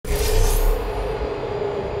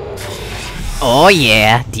Oh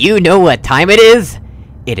yeah, do you know what time it is?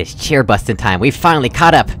 It is chair busting time. We've finally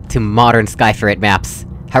caught up to modern Skyferret maps.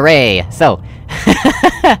 Hooray! So,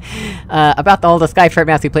 about all the Skyferret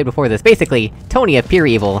maps we played before this, basically, Tony of Pure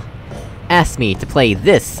Evil asked me to play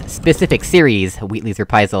this specific series, Wheatley's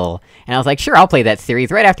Reprisal, and I was like, sure, I'll play that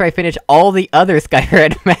series right after I finish all the other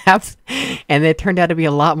Skyferret maps, and it turned out to be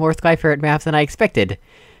a lot more Skyferret maps than I expected.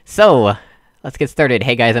 So, let's get started.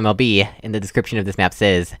 Hey guys, MLB, in the description of this map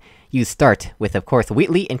says, you start with, of course,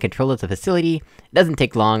 Wheatley in control of the facility. It doesn't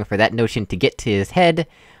take long for that notion to get to his head,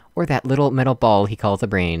 or that little metal ball he calls a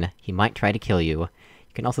brain. He might try to kill you.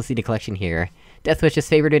 You can also see the collection here. Deathwish has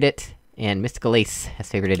favorited it, and Mystical Ace has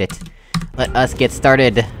favorited it. Let us get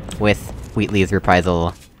started with Wheatley's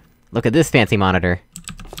Reprisal. Look at this fancy monitor.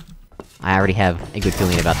 I already have a good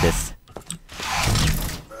feeling about this.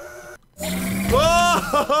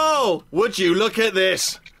 Whoa! Would you look at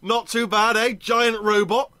this? Not too bad, eh? Giant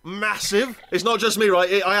robot. Massive. It's not just me,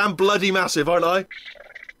 right? I am bloody massive, aren't I?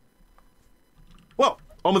 Well,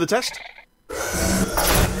 on with the test.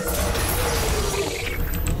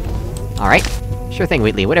 Alright. Sure thing,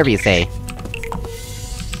 Wheatley, whatever you say.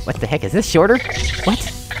 What the heck, is this shorter? What?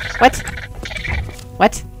 What?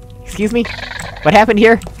 What? Excuse me? What happened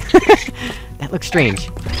here? That looks strange.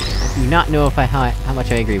 I do not know if how much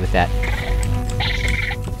I agree with that.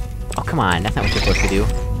 Oh, come on, that's not what you're supposed to do.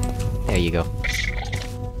 There you go.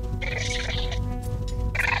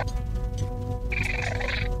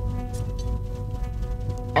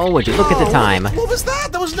 Oh, would you look at the time? What was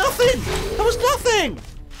that? That was nothing! That was nothing!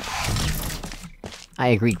 I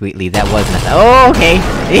agreed, Wheatley, that was nothing. Oh, okay!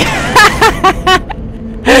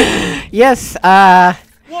 Yes,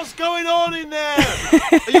 What's going on in there?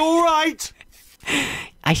 Are you alright?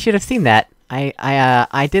 I should have seen that.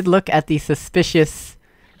 I did look at the suspicious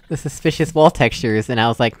wall textures, and I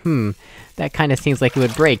was like, that kinda seems like it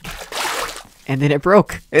would break. And then it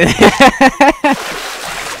broke!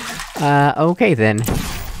 Okay then.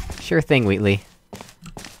 Sure thing, Wheatley.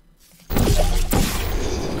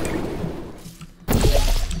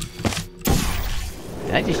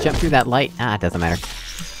 Did I just jump through that light? Ah, it doesn't matter.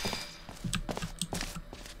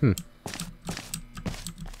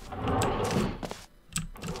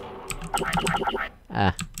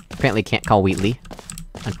 Apparently can't call Wheatley.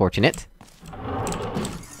 Unfortunate.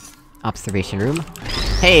 Observation room.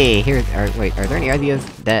 Hey, here wait, are there any ideas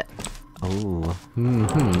that... Oh,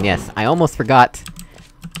 yes, I almost forgot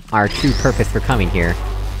our true purpose for coming here.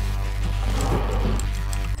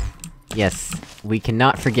 Yes, we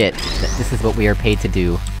cannot forget that this is what we are paid to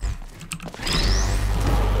do.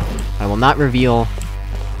 I will not reveal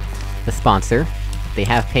the sponsor. They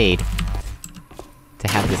have paid to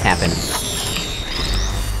have this happen.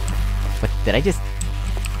 What, did I just...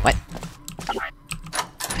 What?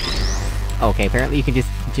 Okay, apparently you can just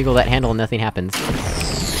jiggle that handle and nothing happens.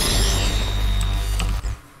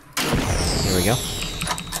 There we go.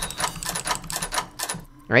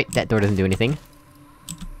 Alright, that door doesn't do anything.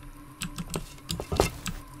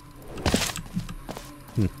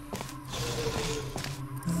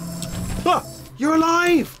 Ah! You're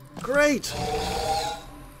alive! Great!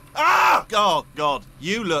 Ah! Oh, God.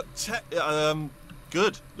 You look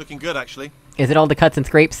good. Looking good, actually. Is it all the cuts and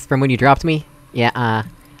scrapes from when you dropped me? Yeah,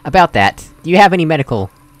 about that. Do you have any medical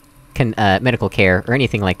care, or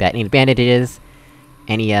anything like that? Any bandages?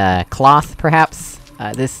 Any, cloth, perhaps?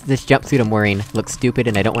 This jumpsuit I'm wearing looks stupid,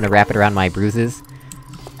 and I don't want to wrap it around my bruises.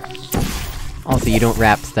 Also, you don't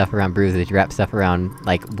wrap stuff around bruises, you wrap stuff around,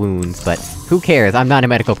 like, wounds, but who cares? I'm not a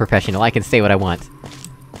medical professional, I can say what I want.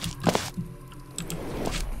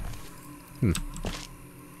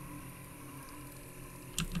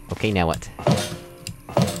 Okay, now what?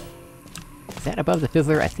 Is that above the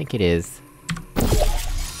fizzler? I think it is.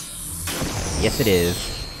 Yes, it is.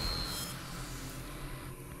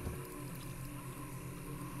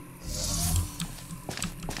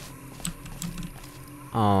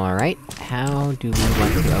 Alright, how do we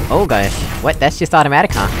want to go? Oh gosh, what? That's just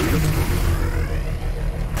automatic, huh?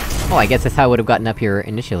 Oh, I guess that's how I would've gotten up here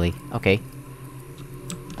initially. Okay.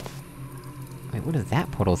 Wait, what is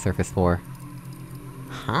that portal surface for?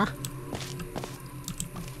 Huh?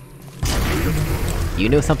 You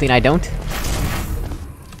know something I don't?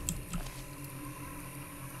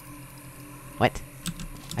 What?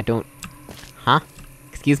 I don't... Huh?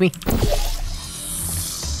 Excuse me?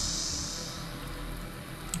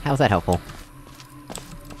 How's that helpful?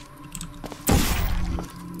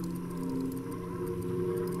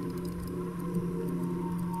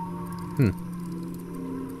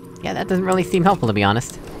 Yeah, that doesn't really seem helpful, to be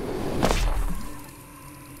honest.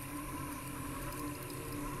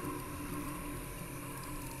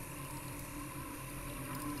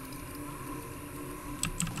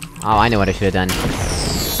 Oh, I know what I should've done.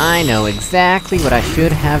 I know exactly what I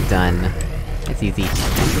should have done. It's easy.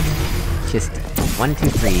 Just 1, 2,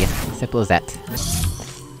 3. Simple as that.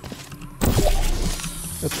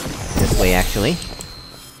 Oops. This way, actually.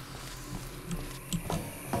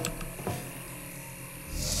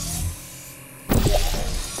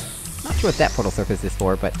 Not sure what that portal surface is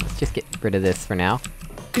for, but let's just get rid of this for now.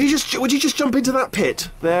 Would you just jump into that pit,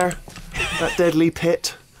 there? That deadly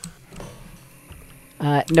pit?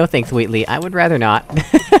 No thanks, Wheatley. I would rather not.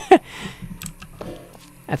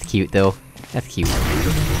 That's cute, though. That's cute.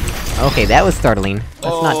 Okay, that was startling.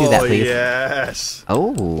 Let's not do that, please. Yes!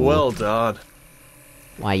 Oh! Well done.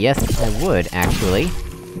 Why, yes, I would, actually.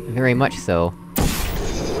 Very much so.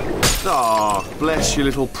 Ah, bless your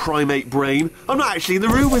little primate brain. I'm not actually in the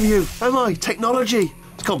room with you, am I? Technology!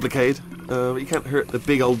 It's complicated, but you can't hurt the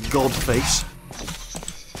big old god face.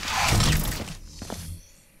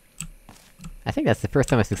 I think that's the first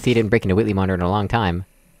time I've succeeded in breaking a Wheatley monitor in a long time.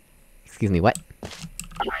 Excuse me, what?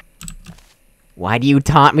 Why do you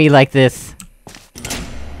taunt me like this?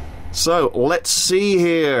 So, let's see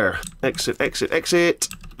here. Exit, exit, exit.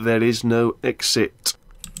 There is no exit.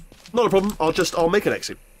 Not a problem, I'll make an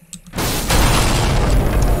exit.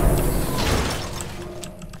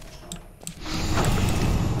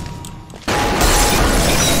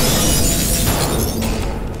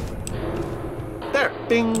 There!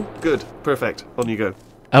 Bing! Good. Perfect. On you go.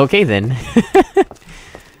 Okay then.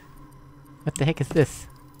 What the heck is this?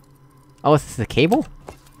 Oh, is this a cable?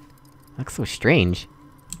 Looks so strange.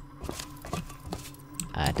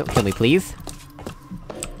 Don't kill me, please.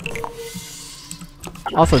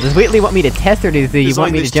 Also, does Wheatley want me to test, or does he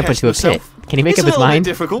want me to jump into a pit? Can he make up his mind?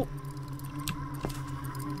 It's a little bit difficult.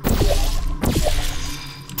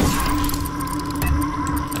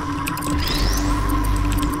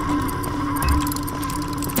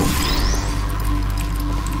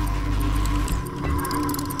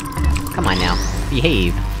 Come on now,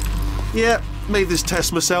 behave. Yeah, made this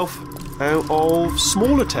test myself. Out of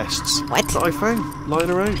smaller tests. What? That I found,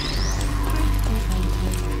 lying around.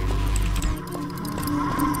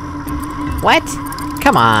 What?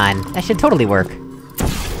 Come on, that should totally work. Do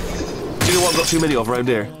you know what I've got too many of around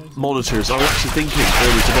here? Monitors. I was actually thinking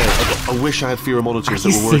earlier today, I wish I had fewer monitors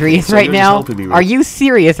that were working. Are you serious So right you're just now? helping me, really. Are you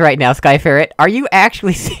serious right now, Skyferret? Are you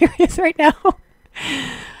actually serious right now?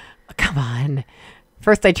 Come on.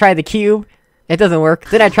 First I try the cube, it doesn't work.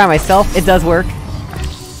 Then I try myself, it does work.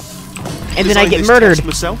 And then I get murdered. Test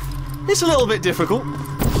myself. It's a little bit difficult.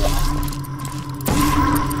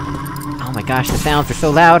 Oh my gosh, the sounds are so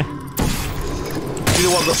loud. Do you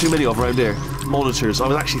know what I've got too many of around here? Monitors. I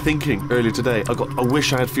was actually thinking earlier today, I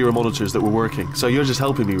wish I had fewer monitors that were working. So you're just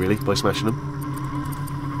helping me, really, by smashing them.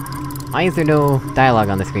 Why is there no dialogue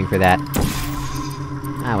on the screen for that?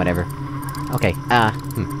 Ah, whatever. Okay,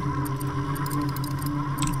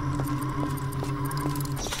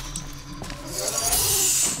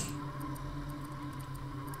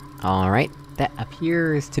 Alright, that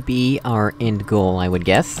appears to be our end goal, I would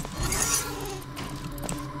guess.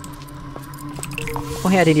 Oh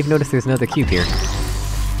hey, I didn't even notice there's another cube here.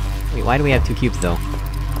 Wait, why do we have 2 cubes, though?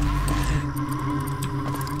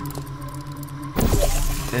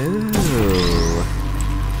 Ooh.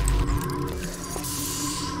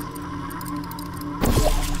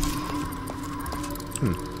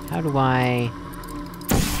 How do I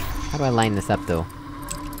line this up, though?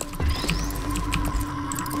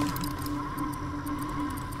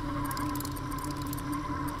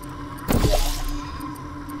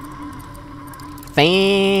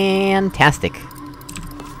 Fantastic!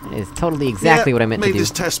 That is totally exactly what I meant to do. Made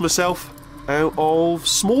this test myself out of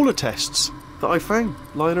smaller tests that I found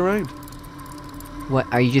lying around. What,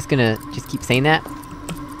 are you just gonna keep saying that?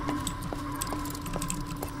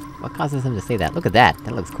 What causes him to say that? Look at that,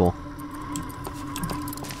 that looks cool.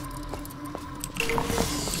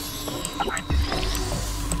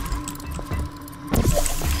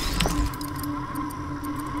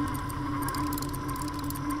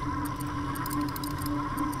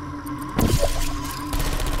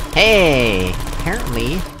 Hey!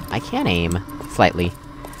 Apparently, I can aim. Slightly.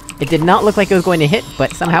 It did not look like it was going to hit,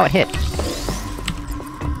 but somehow it hit.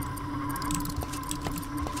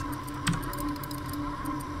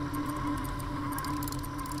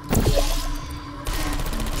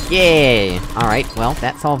 Yay! Alright, well,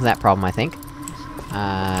 that solves that problem, I think.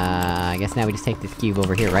 I guess now we just take this cube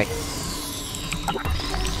over here, right?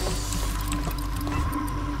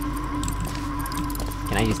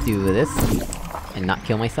 Can I just do this? And not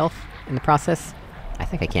kill myself in the process? I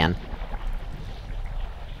think I can.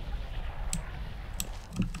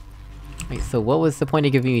 Wait, so what was the point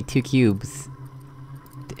of giving me 2 cubes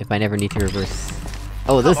if I never need to reverse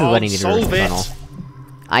Oh, this is what I need to solve reverse the it. tunnel.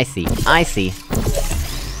 I see, I see.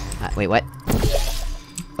 Wait, what?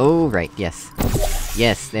 Oh, right, yes.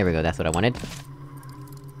 Yes, there we go, that's what I wanted.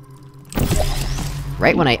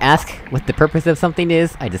 Right when I ask what the purpose of something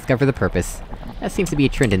is, I discover the purpose. That seems to be a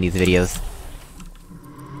trend in these videos.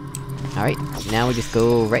 Alright, now we just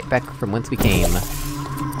go right back from whence we came.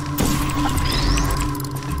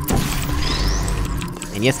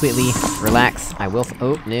 And yes, Wheatley, relax, I will-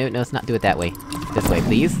 oh, no, let's not do it that way. This way,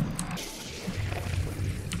 please.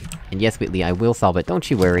 And yes, Wheatley, I will solve it, don't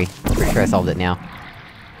you worry. I'm pretty sure I solved it now.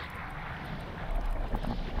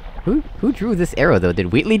 Who drew this arrow, though?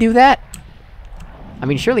 Did Wheatley do that? I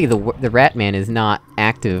mean, surely the rat man is not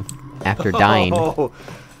active after dying. Oh,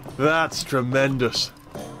 that's tremendous.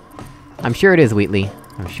 I'm sure it is, Wheatley.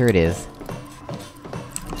 I'm sure it is.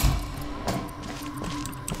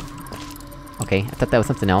 Okay, I thought that was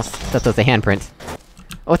something else. I thought that was a handprint.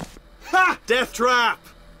 Oh, Ha! Death trap!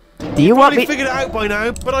 do you want Probably me- figured it out by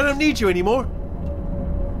now, but I don't need you anymore.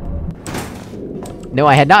 No,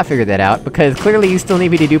 I had not figured that out, because clearly you still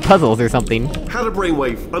need me to do puzzles or something. Had a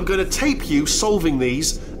brainwave. I'm going to tape you solving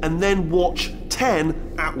these, and then watch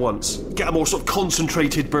 10 at once. Get a more sort of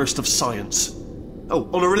concentrated burst of science. Oh,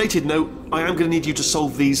 on a related note, I am going to need you to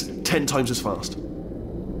solve these 10 times as fast.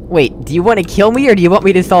 Wait, do you want to kill me, or do you want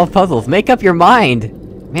me to solve puzzles? Make up your mind!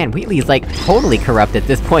 Man, Wheatley's like, totally corrupt at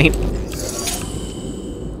this point.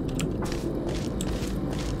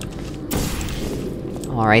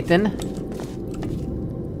 Alright then.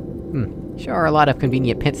 Sure are a lot of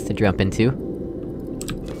convenient pits to jump into.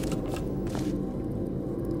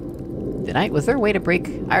 Was there a way to break?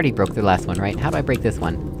 I already broke the last one, right? How do I break this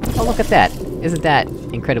one? Oh, look at that! Isn't that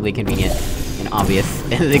incredibly convenient and obvious?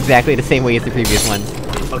 And it's exactly the same way as the previous one.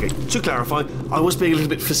 Okay, to clarify, I was being a little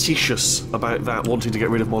bit facetious about that wanting to get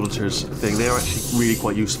rid of monitors thing. They are actually really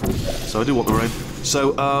quite useful, so I do want them around.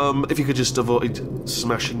 So, if you could just avoid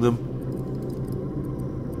smashing them.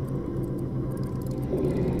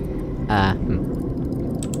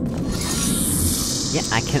 Yeah,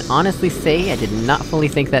 I can honestly say I did not fully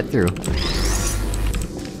think that through.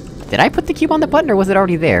 Did I put the cube on the button, or was it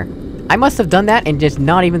already there? I must have done that and just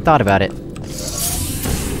not even thought about it.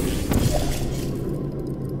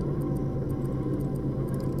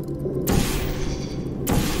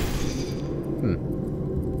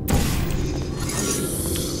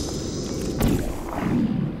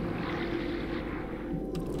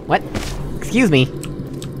 What? Excuse me?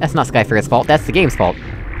 That's not Skyferret's fault, that's the game's fault.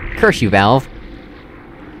 Curse you, Valve.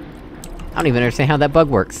 I don't even understand how that bug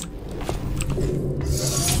works.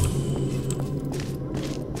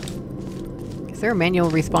 Is there a manual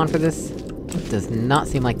respawn for this? It does not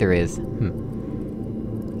seem like there is.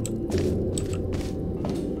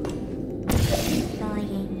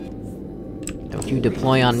 Don't you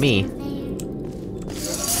deploy on me.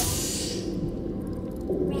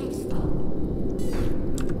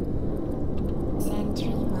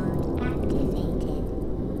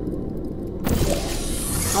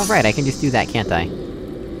 Alright, I can just do that, can't I?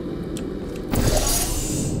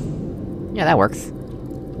 Yeah, that works.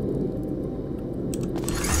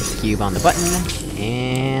 Cube on the button,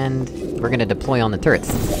 and... we're gonna deploy on the turrets.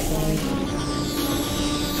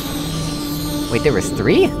 Wait, there was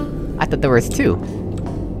 3? I thought there was 2.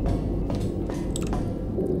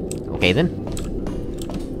 Okay then.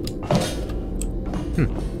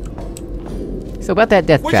 So about that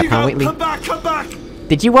death trap, huh, Wheatley? Come back, come back!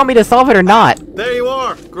 Did you want me to solve it or not? There you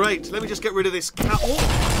are! Great, let me just get rid of this catwalk.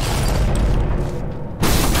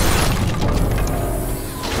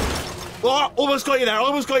 Oh, almost got you there,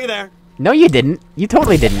 almost got you there! No, you didn't. You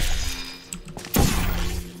totally didn't.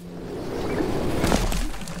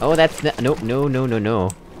 Oh, that's nope, no, no, no, no.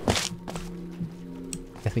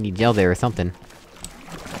 Guess we need gel there or something.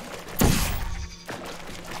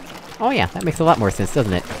 Oh yeah, that makes a lot more sense,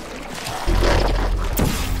 doesn't it?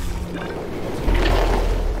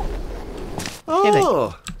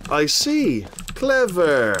 Oh, I see.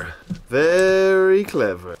 Clever. Very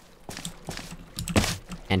clever.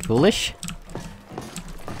 And foolish?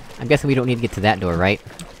 I'm guessing we don't need to get to that door, right?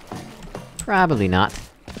 Probably not.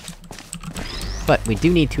 But we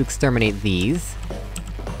do need to exterminate these.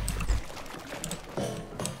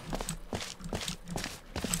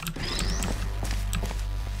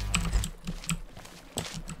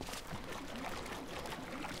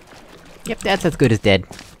 Yep, that's as good as dead.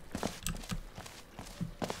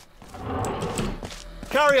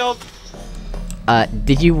 Carry on!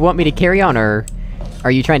 Did you want me to carry on, or...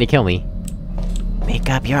 are you trying to kill me? Make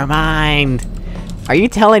up your mind! Are you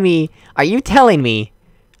telling me... are you telling me...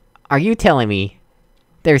 are you telling me...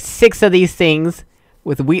 there's 6 of these things,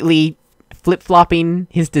 with Wheatley flip-flopping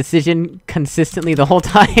his decision consistently the whole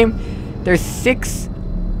time. There's 6...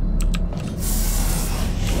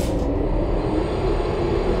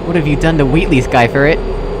 What have you done to Wheatley, Skyferret?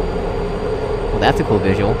 Well, that's a cool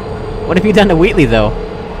visual. What have you done to Wheatley, though?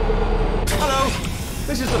 Hello!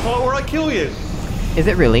 This is the part where I kill you! Is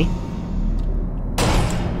it really?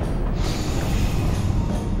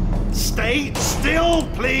 Stay still,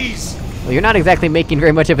 please! Well, you're not exactly making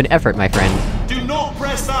very much of an effort, my friend. Do not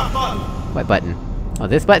press that button! What button? Oh,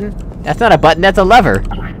 this button? That's not a button, that's a lever!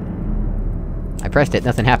 I pressed it,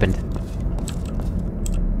 nothing happened.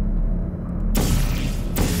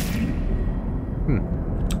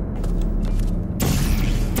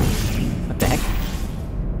 What the heck?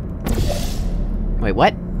 Wait,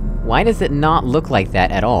 what? Why does it not look like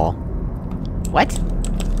that at all? What?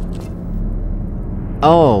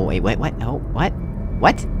 Oh, wait, what? No, what?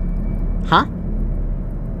 What? Huh?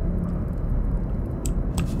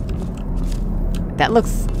 That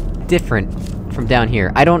looks... different from down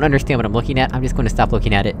here. I don't understand what I'm looking at, I'm just going to stop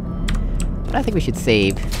looking at it. But I think we should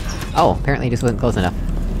save. Oh, apparently it just wasn't close enough.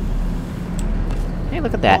 Hey,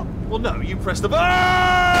 look at that. Well, no, you pressed the button!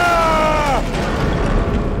 Ah!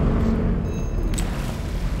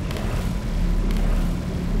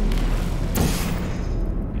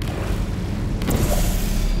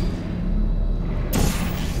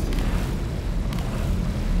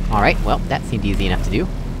 Alright, well, that seemed easy enough to do.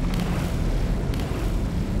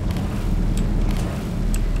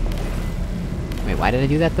 Wait, why did I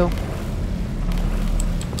do that, though?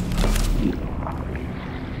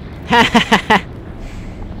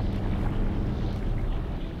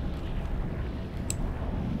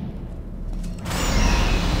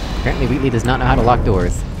 Apparently Wheatley does not know how to lock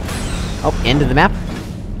doors. Oh, end of the map?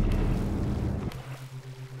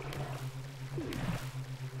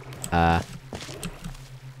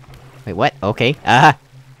 Wait, what? Okay,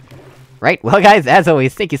 Right, well guys, as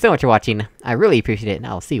always, thank you so much for watching. I really appreciate it, and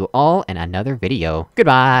I'll see you all in another video.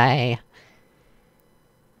 Goodbye!